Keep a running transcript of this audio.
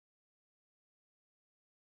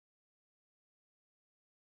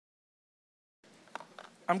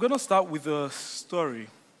I'm going to start with a story.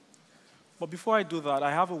 But before I do that,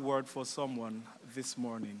 I have a word for someone this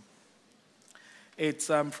morning. It's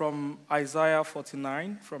from Isaiah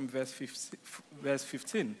 49, from verse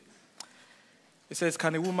 15. It says,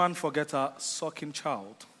 "Can a woman forget her sucking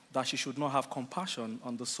child, that she should not have compassion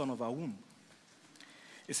on the son of her womb?"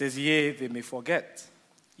 It says, "Yea, they may forget,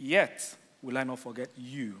 yet will I not forget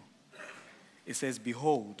you." It says,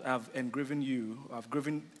 "Behold, I have engraven you, I have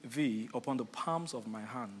graven thee upon the palms of my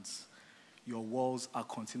hands. Your walls are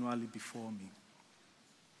continually before me."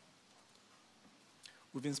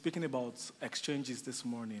 We've been speaking about exchanges this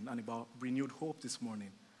morning and about renewed hope this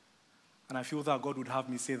morning. And I feel that God would have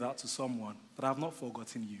me say that to someone, that I have not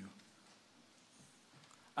forgotten you.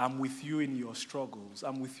 I'm with you in your struggles.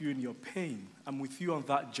 I'm with you in your pain. I'm with you on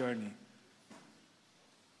that journey.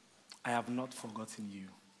 I have not forgotten you.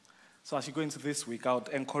 So as you go into this week, I would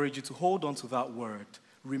encourage you to hold on to that word,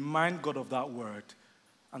 remind God of that word,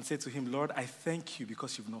 and say to him, "Lord, I thank you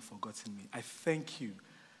because you've not forgotten me. I thank you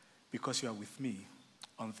because you are with me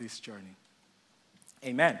on this journey."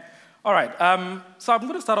 Amen. All right, so I'm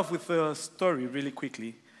going to start off with a story really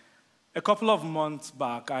quickly. A couple of months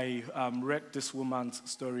back, I read this woman's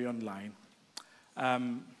story online.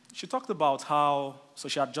 She talked about how, so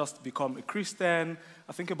she had just become a Christian,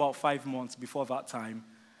 I think about 5 months before that time.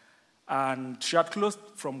 And she had closed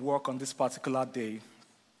from work on this particular day.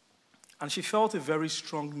 And she felt a very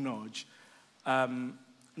strong nudge,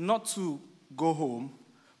 not to go home,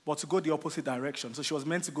 but to go the opposite direction. So she was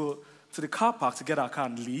meant to go to the car park to get her car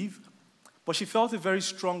and leave. But she felt a very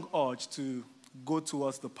strong urge to go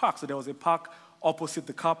towards the park. So there was a park opposite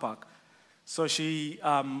the car park. So she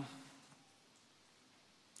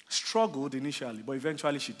struggled initially, but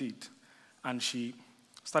eventually she did. And she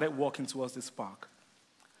started walking towards this park.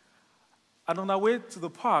 And on her way to the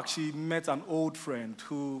park, she met an old friend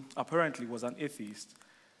who apparently was an atheist,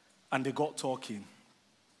 and they got talking.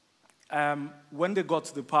 When they got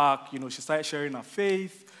to the park, she started sharing her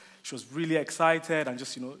faith. She was really excited and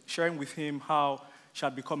just, sharing with him how she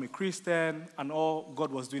had become a Christian and all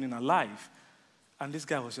God was doing in her life. And this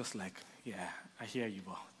guy was just like, "Yeah, I hear you,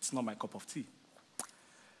 but it's not my cup of tea."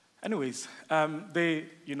 Anyways, they,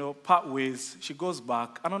 part ways. She goes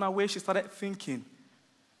back, and on her way, she started thinking,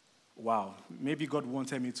 "Wow, maybe God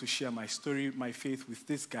wanted me to share my story, my faith with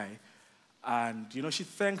this guy." And, she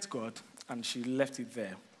thanked God, and she left it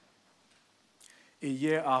there. A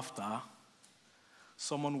year after,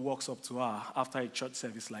 someone walks up to her after a church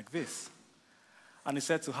service like this. And he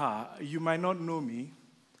said to her, "You might not know me,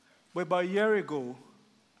 but about a year ago,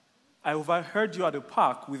 I overheard you at the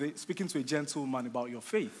park speaking to a gentleman about your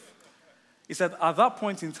faith." He said, "At that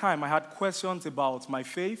point in time, I had questions about my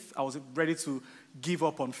faith. I was ready to give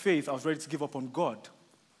up on faith. I was ready to give up on God.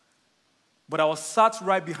 But I was sat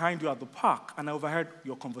right behind you at the park, and I overheard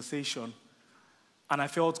your conversation. And I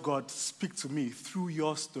felt God speak to me through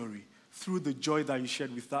your story, through the joy that you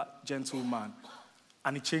shared with that gentleman.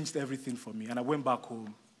 And it changed everything for me. And I went back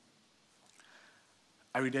home.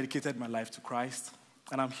 I rededicated my life to Christ.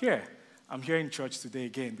 And I'm here. I'm here in church today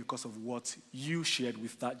again because of what you shared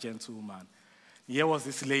with that gentleman." Here was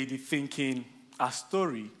this lady thinking her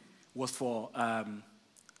story was for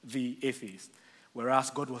the atheist, whereas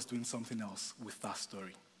God was doing something else with that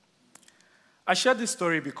story. I share this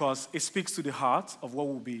story because it speaks to the heart of what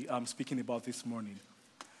we'll be speaking about this morning,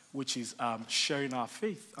 which is sharing our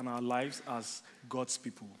faith and our lives as God's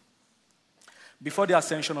people. Before the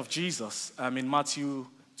ascension of Jesus, in Matthew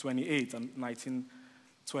 28 and 19,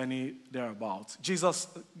 20, thereabout, Jesus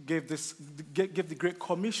gave the Great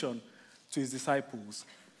Commission to his disciples.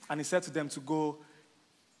 And he said to them to go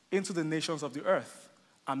into the nations of the earth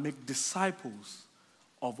and make disciples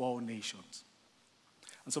of all nations.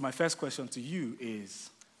 And so my first question to you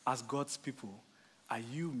is, as God's people, are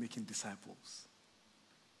you making disciples?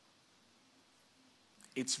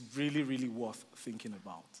 It's really, really worth thinking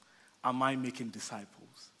about. Am I making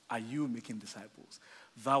disciples? Are you making disciples?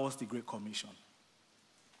 That was the Great Commission.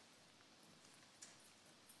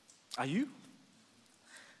 Are you?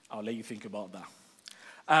 I'll let you think about that.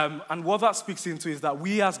 And what that speaks into is that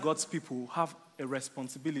we as God's people have a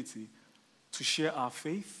responsibility to share our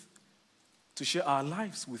faith, to share our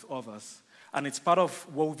lives with others. And it's part of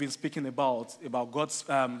what we've been speaking about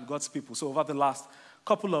God's people. So over the last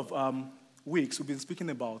couple of weeks, we've been speaking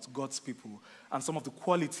about God's people and some of the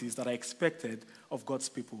qualities that are expected of God's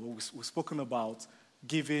people. We've spoken about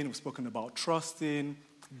giving, we've spoken about trusting,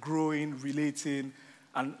 growing, relating.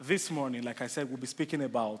 And this morning, like I said, we'll be speaking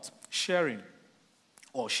about sharing,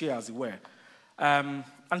 or share as it were. And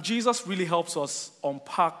Jesus really helps us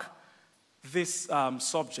unpack this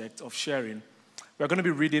subject of sharing We're going to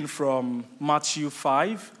be reading from Matthew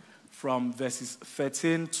 5, from verses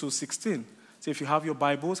 13 to 16. So if you have your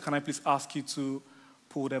Bibles, can I please ask you to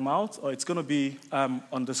pull them out? Or it's going to be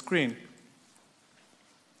on the screen.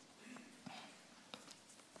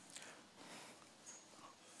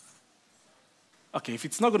 Okay, if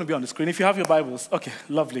it's not going to be on the screen, if you have your Bibles, okay,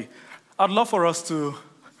 lovely. I'd love for us to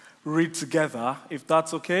read together, if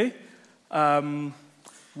that's okay. 1,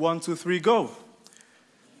 2, 3, go.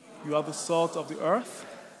 You are the salt of the earth,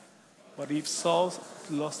 but if salt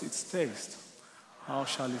lost its taste, how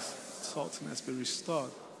shall its saltiness be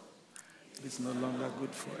restored? It is no longer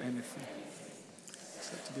good for anything,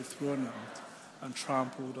 except to be thrown out and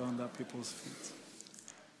trampled under people's feet.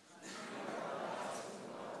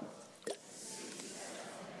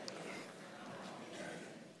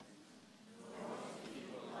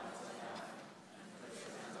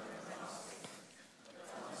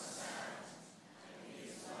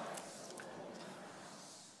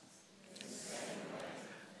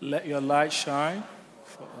 Let your light shine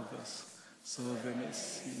for others, so they may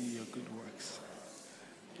see your good works.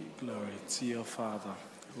 Give glory to your Father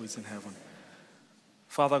who is in heaven.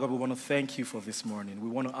 Father God, we want to thank you for this morning. We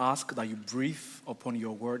want to ask that you breathe upon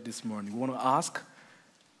your word this morning. We want to ask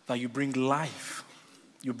that you bring life,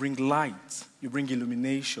 you bring light, you bring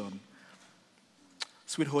illumination.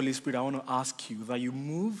 Sweet Holy Spirit, I want to ask you that you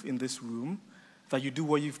move in this room, that you do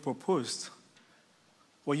what you've proposed,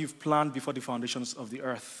 what you've planned before the foundations of the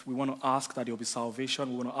earth. We want to ask that there will be salvation.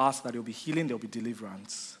 We want to ask that there will be healing, there will be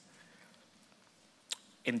deliverance.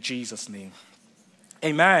 In Jesus' name.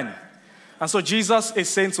 Amen. And so Jesus is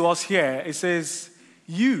saying to us here, it says,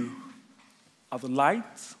 you are the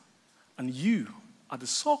light and you are the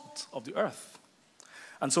salt of the earth.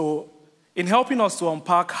 And so in helping us to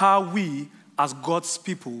unpack how we as God's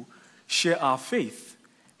people share our faith,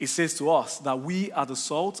 it says to us that we are the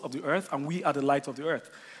salt of the earth and we are the light of the earth.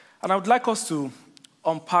 And I would like us to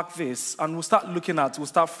unpack this, and we'll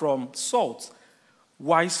start from salt.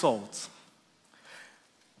 Why salt?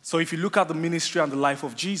 So if you look at the ministry and the life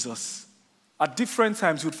of Jesus, at different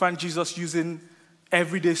times you would find Jesus using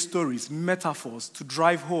everyday stories, metaphors to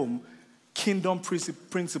drive home kingdom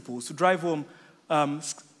principles, to drive home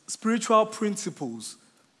spiritual principles.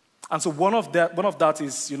 And so one of that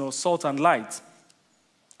is, salt and light.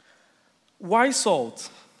 Why salt?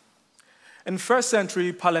 In first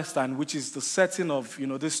century Palestine, which is the setting of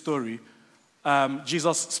this story,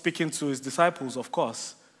 Jesus speaking to his disciples, of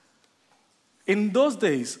course. In those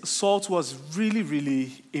days, salt was really,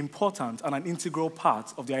 really important and an integral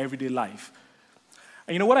part of their everyday life.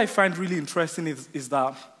 And what I find really interesting is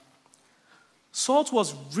that salt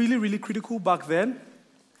was really, really critical back then,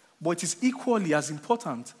 but it is equally as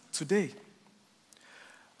important today.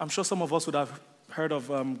 I'm sure some of us would have heard of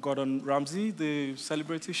Gordon Ramsay, the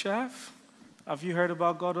celebrity chef. Have you heard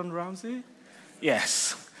about Gordon Ramsay?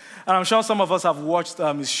 Yes. And I'm sure some of us have watched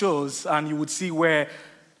his shows, and you would see where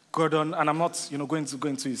Gordon, and I'm not going to go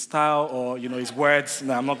into his style or his words.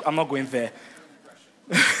 No, I'm not going there.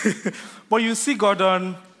 But you see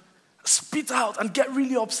Gordon spit out and get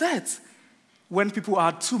really upset when people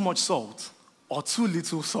add too much salt or too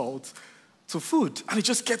little salt to food. And he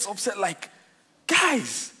just gets upset like,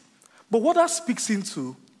 guys. But what that speaks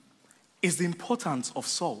into is the importance of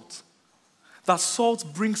salt. That salt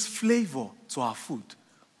brings flavor to our food.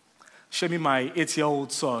 Shemi, my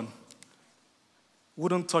 8-year-old son,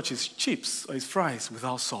 wouldn't touch his chips or his fries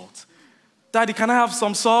without salt. Daddy, can I have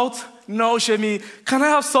some salt? No, Shemi, can I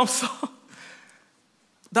have some salt?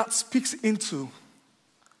 That speaks into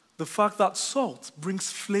the fact that salt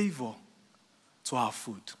brings flavor to our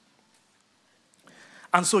food.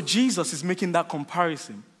 And so Jesus is making that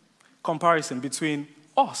comparison between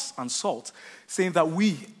us and salt, saying that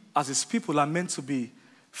we, as his people, are meant to be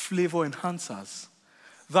flavor enhancers.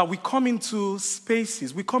 That we come into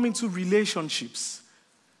spaces, we come into relationships,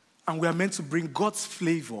 and we are meant to bring God's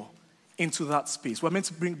flavor into that space. We're meant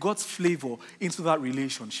to bring God's flavor into that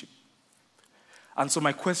relationship. And so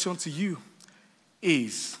my question to you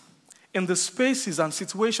is, in the spaces and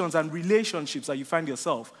situations and relationships that you find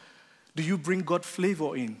yourself, do you bring God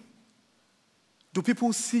flavor in? Do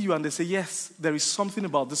people see you and they say, yes, there is something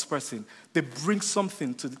about this person. They bring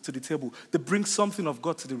something to the table. They bring something of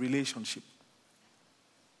God to the relationship.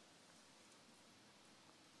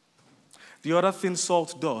 The other thing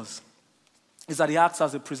salt does is that it acts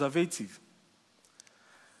as a preservative.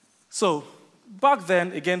 So, back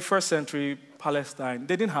then, again, first century Palestine,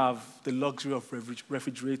 they didn't have the luxury of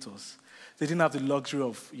refrigerators. They didn't have the luxury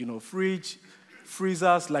of, fridge,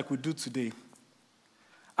 freezers like we do today.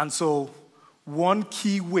 And so, one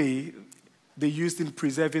key way they used in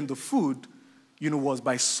preserving the food, was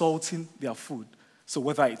by salting their food. So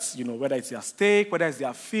whether it's their steak, whether it's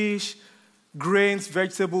their fish, grains,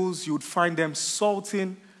 vegetables, you would find them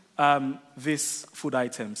salting these food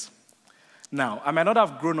items. Now, I might not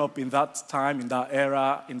have grown up in that time, in that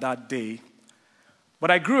era, in that day, but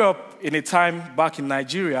I grew up in a time back in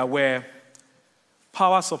Nigeria where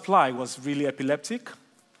power supply was really epileptic.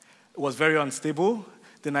 It was very unstable.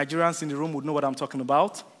 The Nigerians in the room would know what I'm talking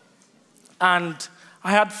about. And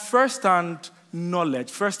I had first-hand knowledge,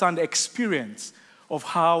 first-hand experience of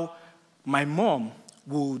how my mom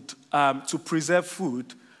would, to preserve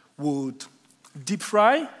food, would deep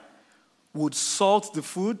fry, would salt the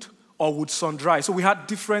food, or would sun-dry. So we had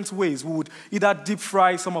different ways. We would either deep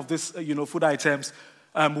fry some of these food items,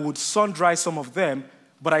 we would sun-dry some of them,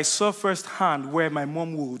 but I saw firsthand where my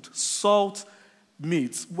mom would salt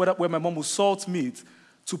meat, where my mom would salt meat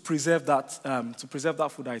to preserve that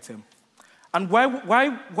food item. And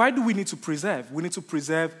why do we need to preserve? We need to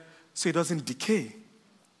preserve so it doesn't decay.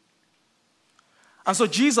 And so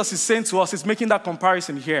Jesus is saying to us, he's making that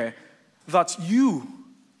comparison here, that you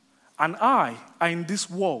and I are in this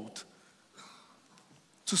world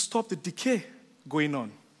to stop the decay going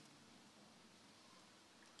on.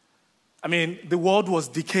 I mean, the world was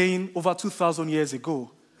decaying over 2,000 years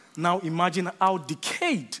ago. Now imagine how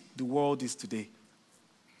decayed the world is today.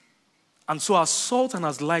 And so as salt and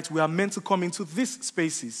as light, we are meant to come into these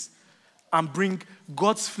spaces and bring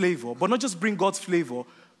God's flavor, but not just bring God's flavor,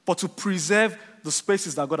 but to preserve the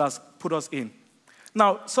spaces that God has put us in.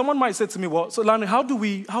 Now, someone might say to me, well, so Lanny, how do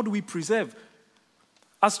we preserve?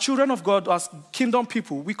 As children of God, as kingdom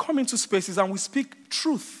people, we come into spaces and we speak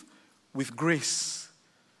truth with grace.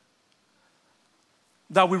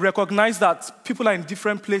 That we recognize that people are in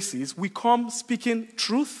different places. We come speaking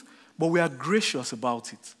truth, but we are gracious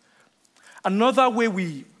about it. Another way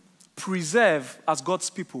we preserve as God's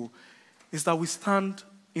people is that we stand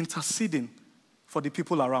interceding for the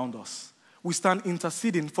people around us. We stand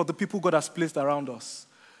interceding for the people God has placed around us,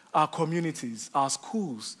 our communities, our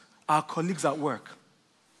schools, our colleagues at work.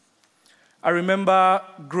 I remember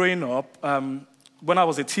growing up, when I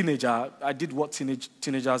was a teenager, I did what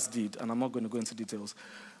teenagers did, and I'm not going to go into details,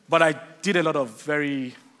 but I did a lot of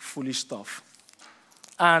very foolish stuff.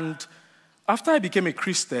 And after I became a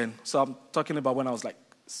Christian, so I'm talking about when I was like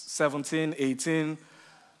 17, 18,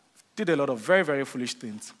 did a lot of very, very foolish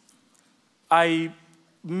things. I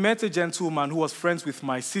met a gentleman who was friends with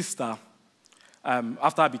my sister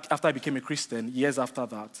after I became a Christian, years after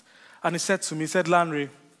that. And he said to me, he said, Lanry,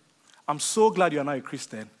 I'm so glad you are now a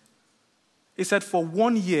Christian. He said, for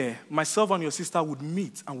 1 year, myself and your sister would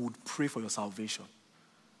meet and would pray for your salvation.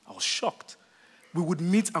 I was shocked. We would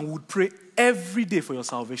meet and would pray every day for your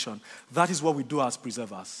salvation. That is what we do as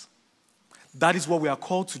preservers. That is what we are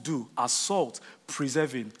called to do as salt,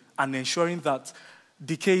 preserving and ensuring that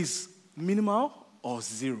decay is minimal or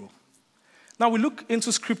zero. Now we look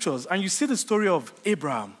into scriptures and you see the story of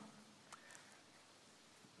Abraham.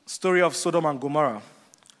 Story of Sodom and Gomorrah.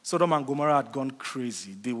 Sodom and Gomorrah had gone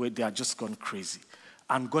crazy. They had just gone crazy.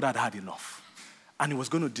 And God had had enough. And he was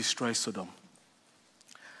going to destroy Sodom.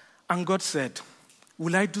 And God said,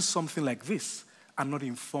 will I do something like this and not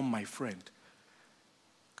inform my friend?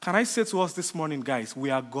 Can I say to us this morning, guys, we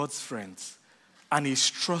are God's friends. And he's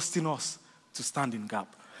trusting us to stand in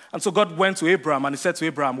gap. And so God went to Abraham and he said to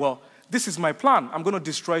Abraham, well, this is my plan. I'm going to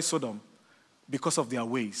destroy Sodom because of their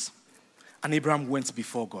ways. And Abraham went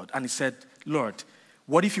before God and he said, Lord,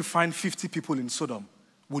 what if you find 50 people in Sodom?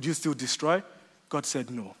 Would you still destroy? God said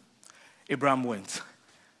no. Abraham went.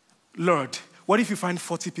 Lord, what if you find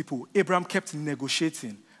 40 people? Abraham kept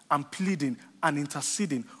negotiating and pleading and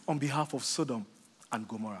interceding on behalf of Sodom and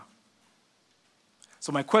Gomorrah.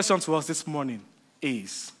 So my question to us this morning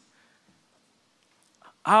is,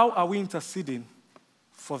 how are we interceding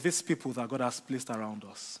for these people that God has placed around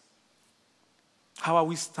us? How are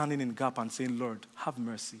we standing in gap and saying, Lord, have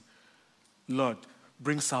mercy. Lord,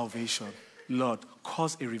 bring salvation. Lord,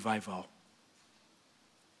 cause a revival.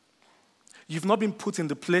 You've not been put in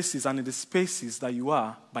the places and in the spaces that you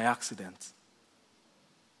are by accident.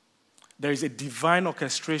 There is a divine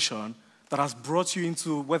orchestration that has brought you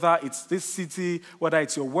into, whether it's this city, whether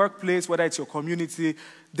it's your workplace, whether it's your community,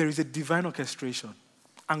 there is a divine orchestration.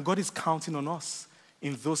 And God is counting on us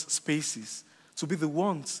in those spaces to be the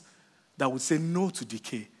ones that would say no to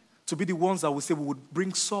decay, to be the ones that would say we would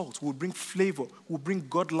bring salt, we would bring flavor, we would bring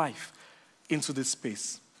God life into this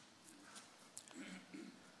space.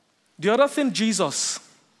 The other thing Jesus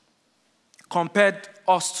compared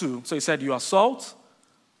us to, so he said you are salt,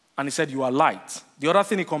 and he said you are light. The other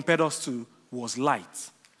thing he compared us to was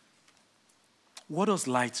light. What does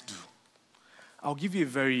light do? I'll give you a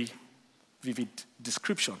very vivid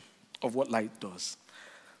description of what light does.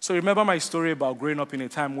 So remember my story about growing up in a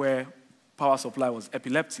time where power supply was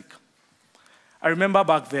epileptic. I remember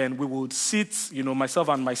back then we would sit, myself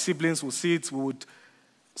and my siblings would sit, we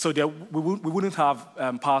wouldn't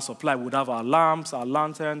have power supply. We would have our lamps, our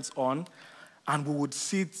lanterns on, and we would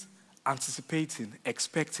sit anticipating,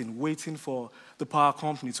 expecting, waiting for the power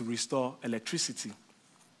company to restore electricity.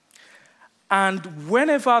 And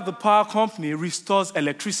whenever the power company restores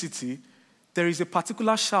electricity, there is a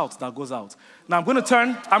particular shout that goes out. Now I'm going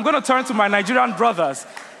to turn to my Nigerian brothers.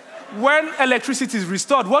 When electricity is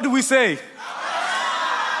restored, what do we say?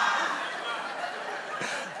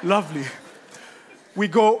 Lovely. We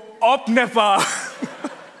go up NEPA.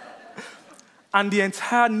 And the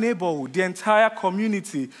entire neighborhood, the entire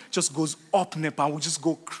community just goes up NEPA and we just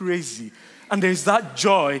go crazy. And there's that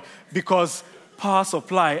joy because power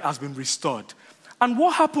supply has been restored. And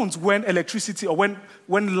what happens when electricity or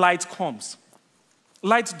when light comes?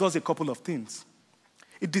 Light does a couple of things.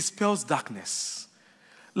 It dispels darkness.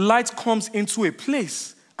 Light comes into a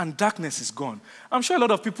place and darkness is gone. I'm sure a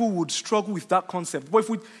lot of people would struggle with that concept. But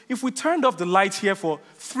if we turned off the light here for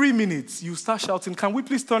 3 minutes, you start shouting, "Can we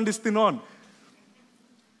please turn this thing on?"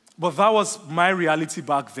 But that was my reality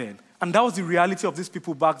back then. And that was the reality of these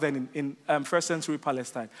people back then in first century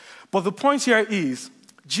Palestine. But the point here is,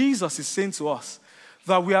 Jesus is saying to us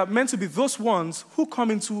that we are meant to be those ones who come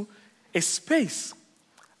into a space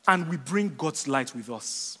and we bring God's light with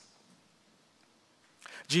us.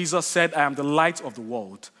 Jesus said, "I am the light of the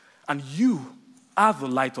world, and you are the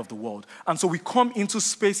light of the world." And so we come into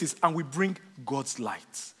spaces and we bring God's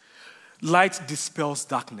light. Light dispels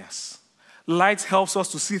darkness. Light helps us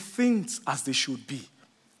to see things as they should be.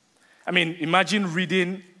 I mean, imagine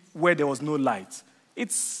reading where there was no light.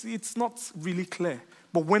 It's not really clear.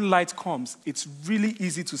 But when light comes, it's really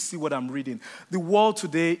easy to see what I'm reading. The world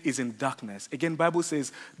today is in darkness. Again, Bible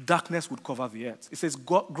says darkness would cover the earth. It says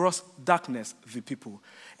gross darkness, the people.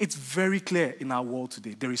 It's very clear in our world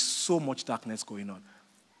today. There is so much darkness going on.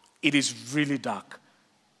 It is really dark.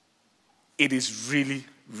 It is really,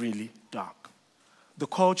 really dark. The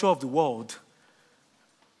culture of the world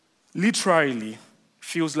literally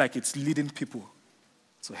feels like it's leading people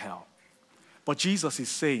to hell. But Jesus is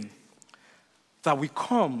saying that we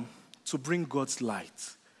come to bring God's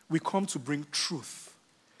light. We come to bring truth.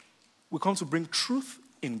 We come to bring truth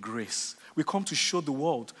in grace. We come to show the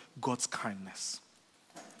world God's kindness.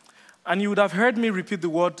 And you would have heard me repeat the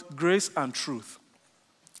word grace and truth.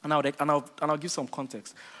 And I'll give some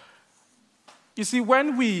context. You see,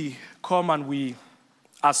 when we come and we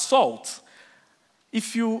are salt,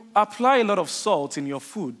 if you apply a lot of salt in your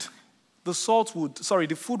food, the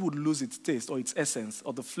food would lose its taste or its essence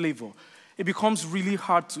or the flavor. It becomes really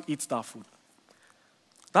hard to eat that food.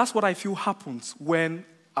 That's what I feel happens when,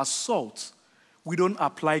 as salt, we don't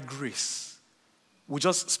apply grace. We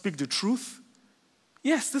just speak the truth.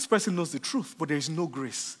 Yes, this person knows the truth, but there is no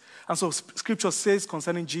grace. And so Scripture says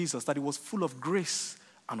concerning Jesus that he was full of grace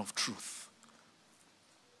and of truth.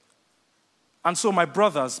 And so my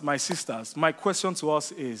brothers, my sisters, my question to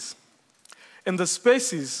us is, in the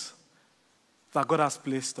spaces that God has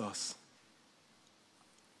placed us,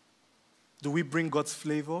 do we bring God's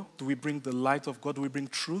flavor? Do we bring the light of God? Do we bring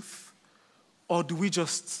truth? Or do we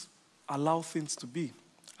just allow things to be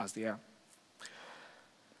as they are?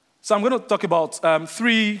 So I'm going to talk about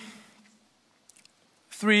three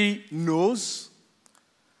no's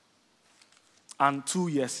and 2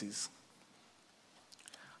 yeses.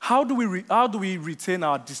 How do we retain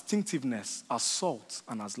our distinctiveness as salt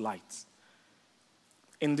and as light?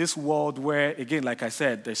 In this world where, again, like I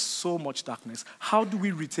said, there's so much darkness, how do we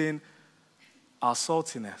retain our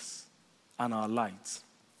saltiness and our light?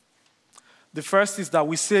 The first is that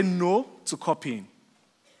we say no to copying.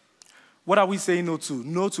 What are we saying no to?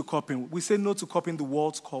 No to copying. We say no to copying the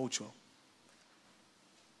world's culture.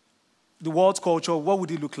 The world's culture, what would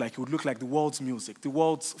it look like? It would look like the world's music, the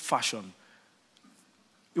world's fashion.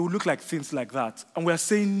 It would look like things like that. And we are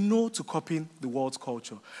saying no to copying the world's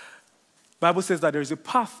culture. The Bible says that there is a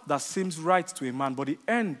path that seems right to a man, but the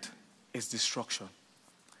end is destruction.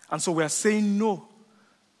 And so we are saying no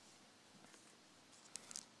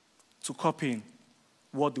to copying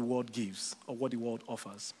what the world gives or what the world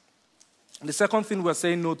offers. And the second thing we're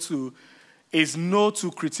saying no to is no to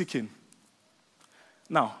critiquing.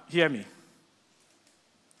 Now, hear me.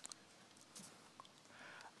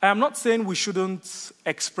 I am not saying we shouldn't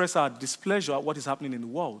express our displeasure at what is happening in the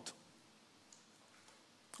world.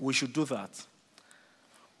 We should do that.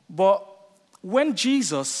 But when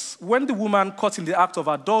the woman caught in the act of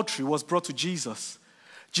adultery was brought to Jesus,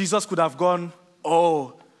 Jesus could have gone,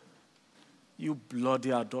 "Oh, you bloody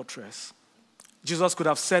adulteress. Jesus could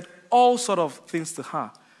have said all sort of things to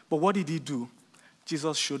her. But what did he do?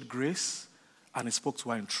 Jesus showed grace and he spoke to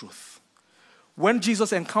her in truth. When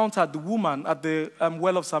Jesus encountered the woman at the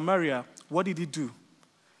well of Samaria, what did he do?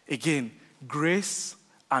 Again, grace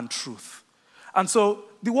and truth. And so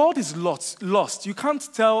the world is lost. You can't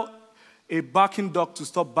tell a barking dog to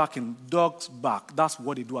stop barking. Dogs bark. That's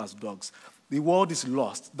what they do as dogs. The world is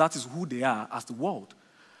lost. That is who they are as the world.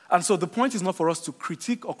 And so the point is not for us to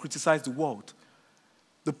critique or criticize the world.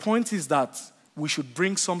 The point is that we should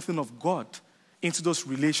bring something of God into those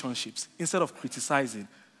relationships instead of criticizing.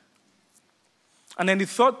 And then the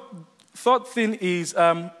third thing is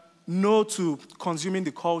no to consuming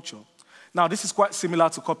the culture. Now, this is quite similar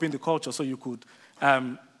to copying the culture, so you could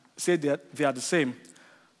say that they are the same.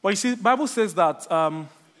 But you see, the Bible says that,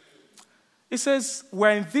 it says,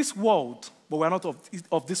 we're in this world, but we're not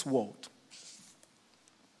of this world.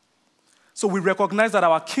 So we recognize that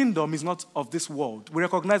our kingdom is not of this world. We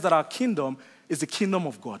recognize that our kingdom is the kingdom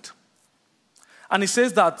of God. And it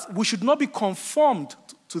says that we should not be conformed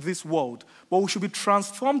to this world, but we should be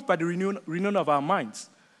transformed by the renewing of our minds.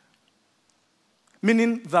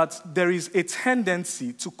 Meaning that there is a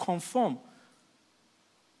tendency to conform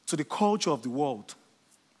to the culture of the world.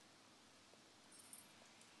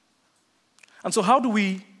 And so how do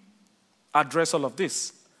we address all of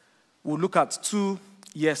this? We'll look at two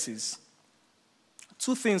yeses.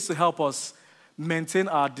 Two things to help us maintain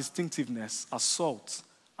our distinctiveness as salt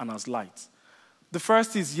and as light. The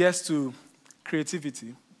first is yes to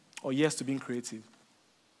creativity, or yes to being creative.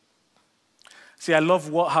 See, I love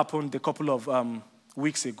what happened a couple of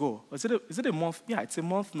weeks ago. Is it a month? Yeah, it's a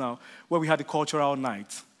month now, where we had a cultural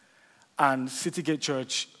night. And Citygate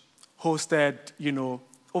Church hosted,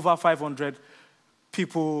 over 500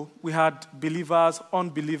 people. We had believers,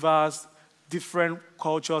 unbelievers, different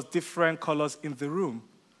cultures, different colors in the room.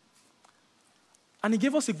 And it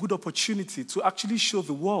gave us a good opportunity to actually show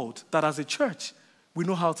the world that as a church, we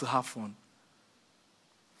know how to have fun.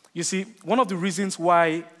 You see, one of the reasons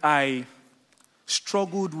why I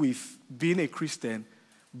struggled with being a Christian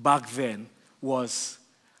back then was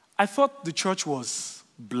I thought the church was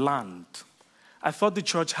bland. I thought the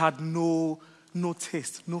church had no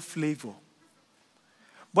taste, no flavor.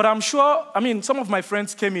 But I'm sure, some of my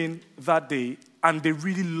friends came in that day and they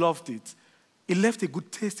really loved it. It left a good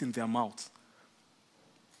taste in their mouth.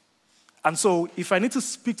 And so if I need to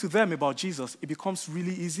speak to them about Jesus, it becomes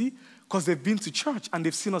really easy because they've been to church and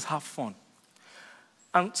they've seen us have fun.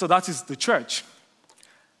 And so that is the church.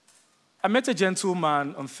 I met a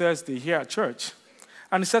gentleman on Thursday here at church,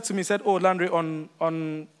 and he said to me, "Oh, Landry, on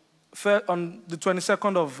the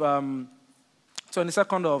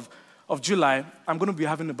 22nd of July, I'm going to be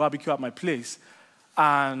having a barbecue at my place,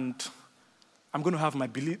 and I'm going to have my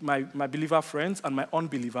believer friends and my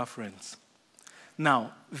unbeliever friends."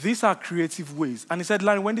 Now, these are creative ways. And he said,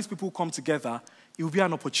 "Larry, when these people come together, it will be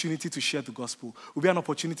an opportunity to share the gospel. It will be an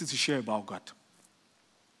opportunity to share about God."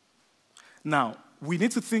 Now, we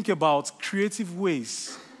need to think about creative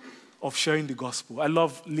ways of sharing the gospel. I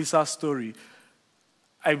love Lisa's story.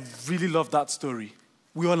 I really love that story.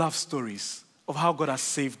 We all have stories of how God has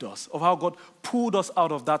saved us, of how God pulled us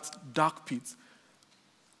out of that dark pit.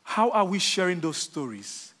 How are we sharing those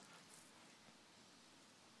stories?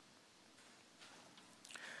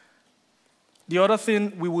 The other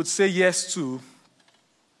thing we would say yes to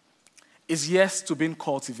is yes to being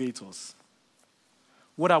cultivators.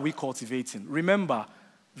 What are we cultivating? Remember,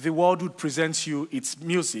 the world would present you its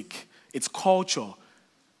music, its culture,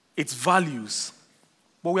 its values.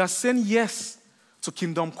 But we are saying yes to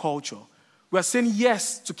kingdom culture. We are saying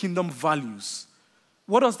yes to kingdom values.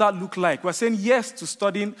 What does that look like? We're saying yes to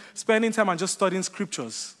spending time and just studying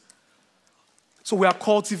scriptures. So we are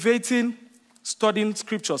cultivating studying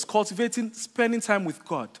scriptures, cultivating spending time with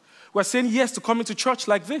God. We're saying yes to coming to church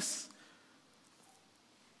like this.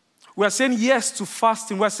 We're saying yes to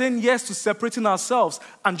fasting. We're saying yes to separating ourselves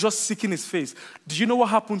and just seeking His face. Do you know what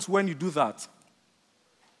happens when you do that?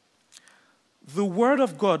 The word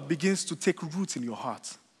of God begins to take root in your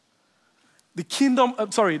heart.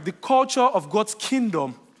 The culture of God's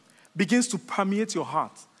kingdom begins to permeate your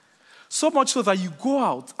heart. So much so that you go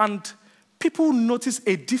out and people notice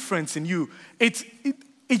a difference in you. It's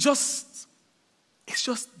just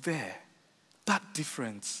there. That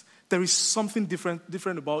difference. There is something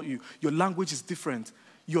different about you. Your language is different.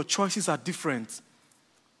 Your choices are different.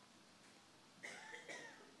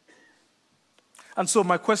 And so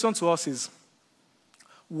my question to us is,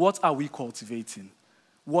 what are we cultivating?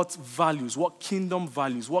 What values, what kingdom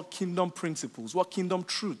principles, what kingdom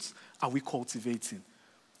truths are we cultivating?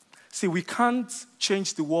 See, we can't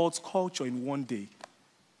change the world's culture in one day.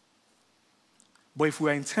 But if we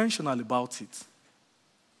are intentional about it,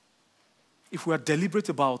 if we are deliberate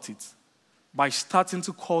about it, by starting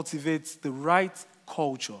to cultivate the right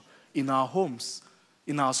culture in our homes,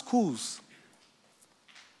 in our schools,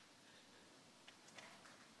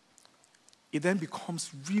 it then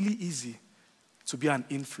becomes really easy to be an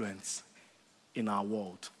influence in our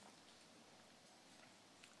world.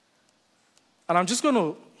 And I'm just going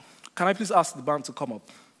to, can I please ask the band to come up?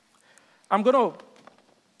 I'm going to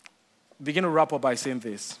begin to wrap up by saying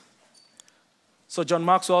this. So John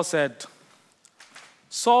Maxwell said,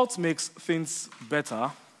 salt makes things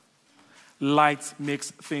better, light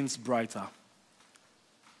makes things brighter.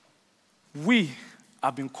 We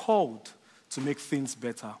have been called to make things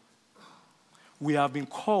better. We have been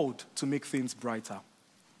called to make things brighter.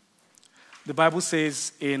 The Bible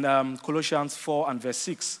says in Colossians 4 and verse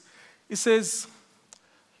 6, it says,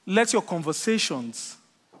 let your conversations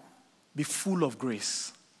be full of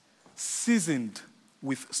grace, seasoned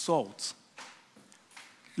with salt.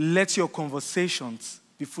 Let your conversations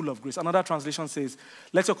be full of grace. Another translation says,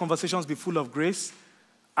 let your conversations be full of grace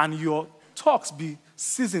and your talks be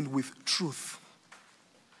seasoned with truth.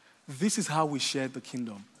 This is how we share the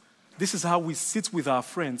kingdom. This is how we sit with our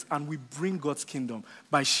friends and we bring God's kingdom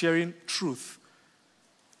by sharing truth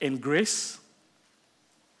in grace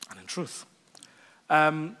and in truth.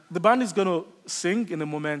 The band is going to sing in a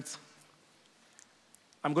moment.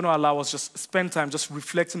 I'm going to allow us just spend time just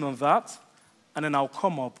reflecting on that, and then I'll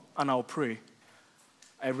come up and I'll pray.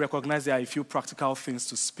 I recognize there are a few practical things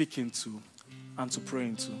to speak into and to pray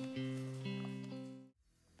into.